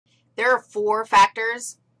There are four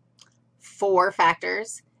factors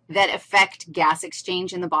that affect gas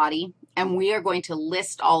exchange in the body, and we are going to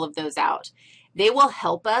list all of those out. They will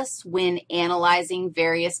help us when analyzing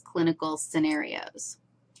various clinical scenarios.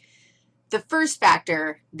 The first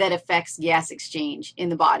factor that affects gas exchange in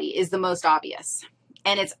the body is the most obvious.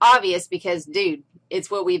 And it's obvious because, dude, it's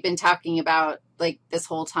what we've been talking about like this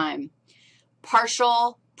whole time.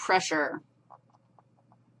 Partial pressure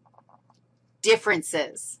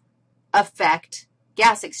differences affect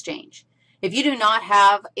gas exchange. If you do not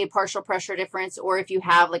have a partial pressure difference, or if you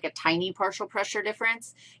have like a tiny partial pressure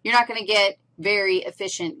difference, you're not going to get very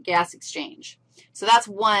efficient gas exchange. So that's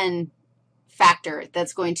one factor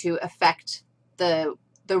that's going to affect the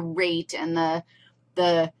rate and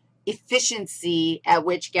the efficiency at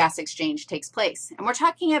which gas exchange takes place. And we're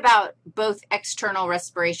talking about both external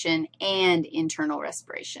respiration and internal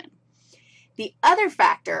respiration. Another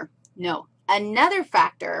factor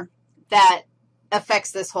that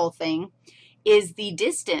affects this whole thing is the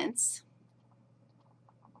distance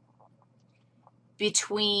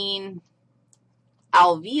between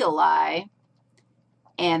alveoli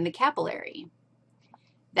and the capillary.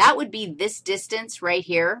 That would be this distance right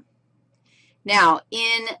here. Now,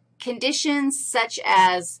 in conditions such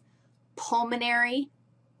as pulmonary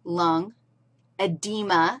lung,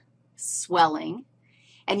 edema, swelling,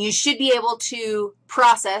 and you should be able to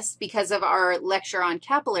process, because of our lecture on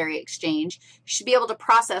capillary exchange, you should be able to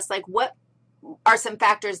process like what are some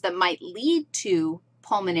factors that might lead to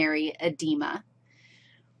pulmonary edema.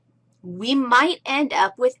 We might end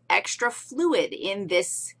up with extra fluid in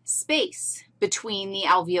this space between the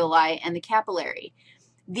alveoli and the capillary.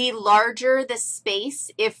 The larger the space,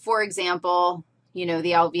 if, for example, you know,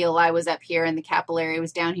 the alveoli was up here and the capillary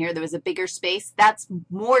was down here, there was a bigger space, that's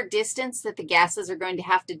more distance that the gases are going to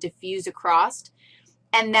have to diffuse across,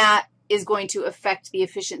 and that is going to affect the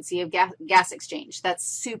efficiency of gas exchange. That's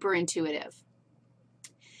super intuitive.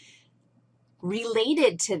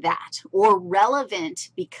 Related to that, or relevant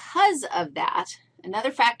because of that,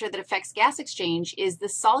 another factor that affects gas exchange is the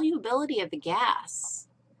solubility of the gas.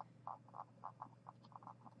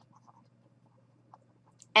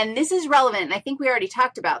 And this is relevant, and I think we already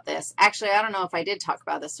talked about this. Actually, I don't know if I did talk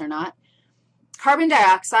about this or not. Carbon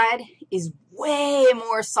dioxide is way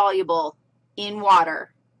more soluble in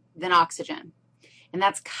water than oxygen. And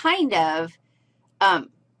that's kind of,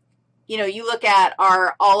 you know, you look at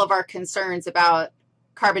all of our concerns about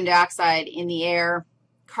carbon dioxide in the air,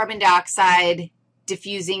 carbon dioxide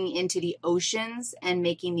diffusing into the oceans and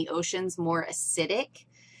making the oceans more acidic.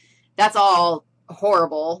 That's all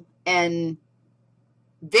horrible and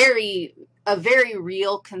a very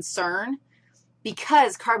real concern,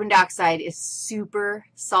 because carbon dioxide is super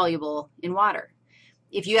soluble in water.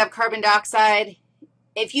 If you have carbon dioxide,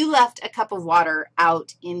 if you left a cup of water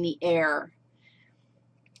out in the air,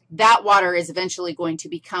 that water is eventually going to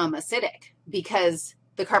become acidic because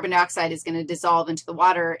the carbon dioxide is going to dissolve into the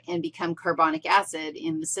water and become carbonic acid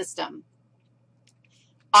in the system.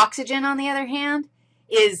 Oxygen, on the other hand,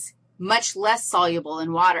 is much less soluble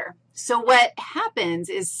in water. So what happens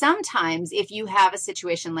is sometimes if you have a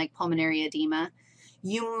situation like pulmonary edema,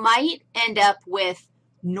 you might end up with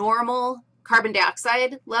normal carbon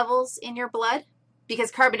dioxide levels in your blood, because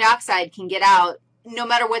carbon dioxide can get out no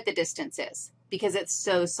matter what the distance is because it's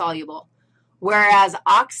so soluble, whereas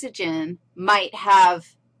oxygen might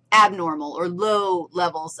have abnormal or low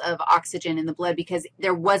levels of oxygen in the blood because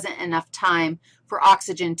there wasn't enough time for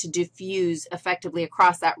oxygen to diffuse effectively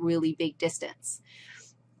across that really big distance.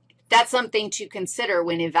 That's something to consider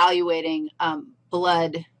when evaluating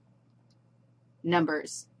blood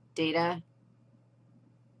numbers, data.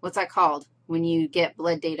 What's that called when you get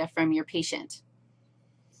blood data from your patient?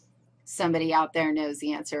 Somebody out there knows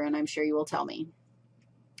the answer, and I'm sure you will tell me.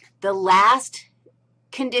 The last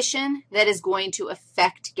condition that is going to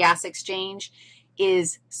affect gas exchange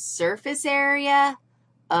is surface area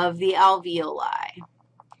of the alveoli.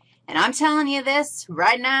 And I'm telling you this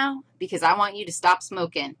right now because I want you to stop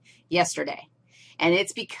smoking yesterday. And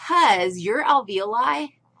it's because your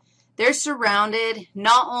alveoli, they're surrounded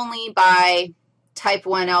not only by type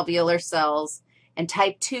 1 alveolar cells and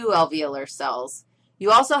type 2 alveolar cells.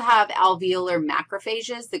 You also have alveolar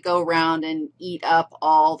macrophages that go around and eat up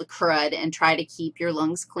all the crud and try to keep your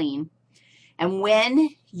lungs clean. And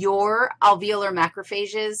when your alveolar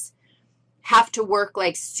macrophages have to work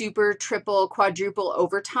like super, triple, quadruple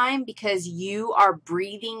overtime because you are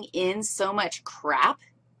breathing in so much crap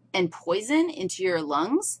and poison into your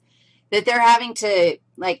lungs that they're having to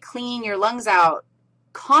like clean your lungs out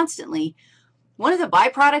constantly, one of the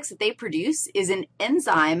byproducts that they produce is an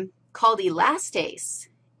enzyme called elastase.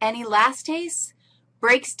 And elastase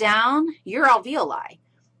breaks down your alveoli.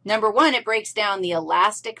 Number one, it breaks down the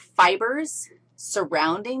elastic fibers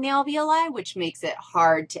surrounding the alveoli, which makes it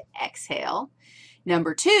hard to exhale.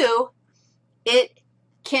 Number two, it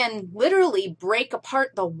can literally break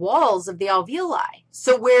apart the walls of the alveoli.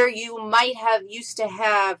 So where you might have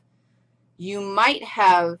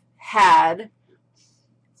had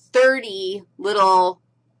 30 little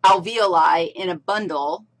alveoli in a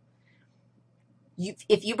bundle,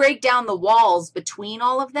 if you break down the walls between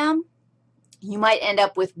all of them, you might end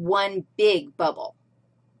up with one big bubble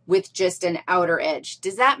with just an outer edge.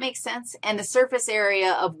 Does that make sense? And the surface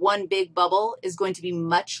area of one big bubble is going to be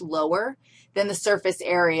much lower than the surface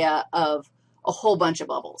area of a whole bunch of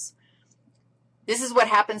bubbles. This is what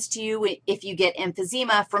happens to you if you get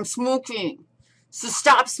emphysema from smoking. So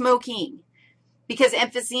stop smoking, because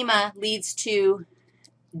emphysema leads to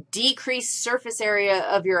decreased surface area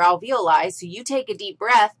of your alveoli. So you take a deep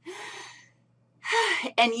breath,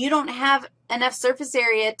 and you don't have enough surface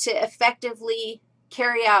area to effectively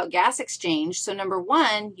carry out gas exchange. So number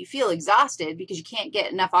one, you feel exhausted because you can't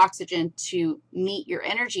get enough oxygen to meet your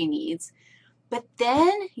energy needs. But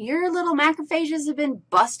then your little macrophages have been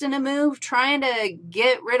busting a move, trying to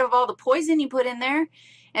get rid of all the poison you put in there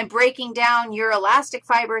and breaking down your elastic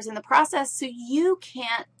fibers in the process so you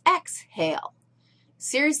can't exhale.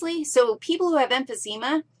 Seriously? So people who have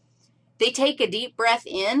emphysema, they take a deep breath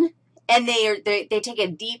in, and they take a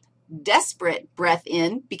deep, desperate breath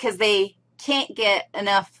in because they can't get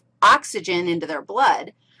enough oxygen into their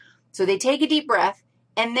blood. So they take a deep breath,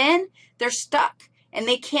 and then they're stuck, and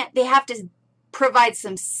they have to provide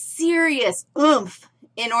some serious oomph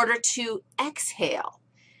in order to exhale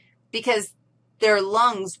because their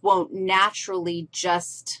lungs won't naturally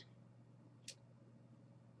just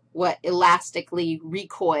elastically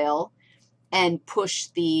recoil and push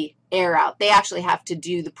the air out. They actually have to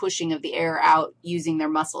do the pushing of the air out using their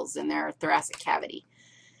muscles in their thoracic cavity.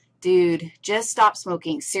 Dude, just stop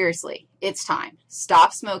smoking. Seriously, it's time.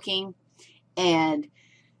 Stop smoking, and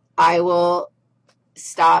I will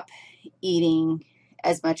stop eating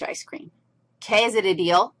as much ice cream. Okay, is it a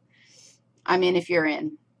deal? I'm in if you're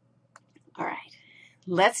in. All right,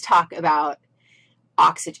 let's talk about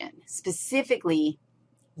oxygen. Specifically,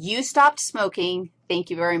 you stopped smoking. Thank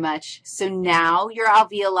you very much. So now your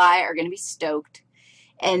alveoli are going to be stoked,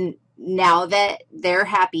 and now that they're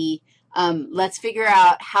happy, let's figure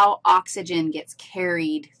out how oxygen gets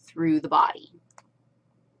carried through the body.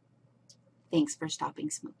 Thanks for stopping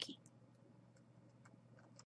smoking.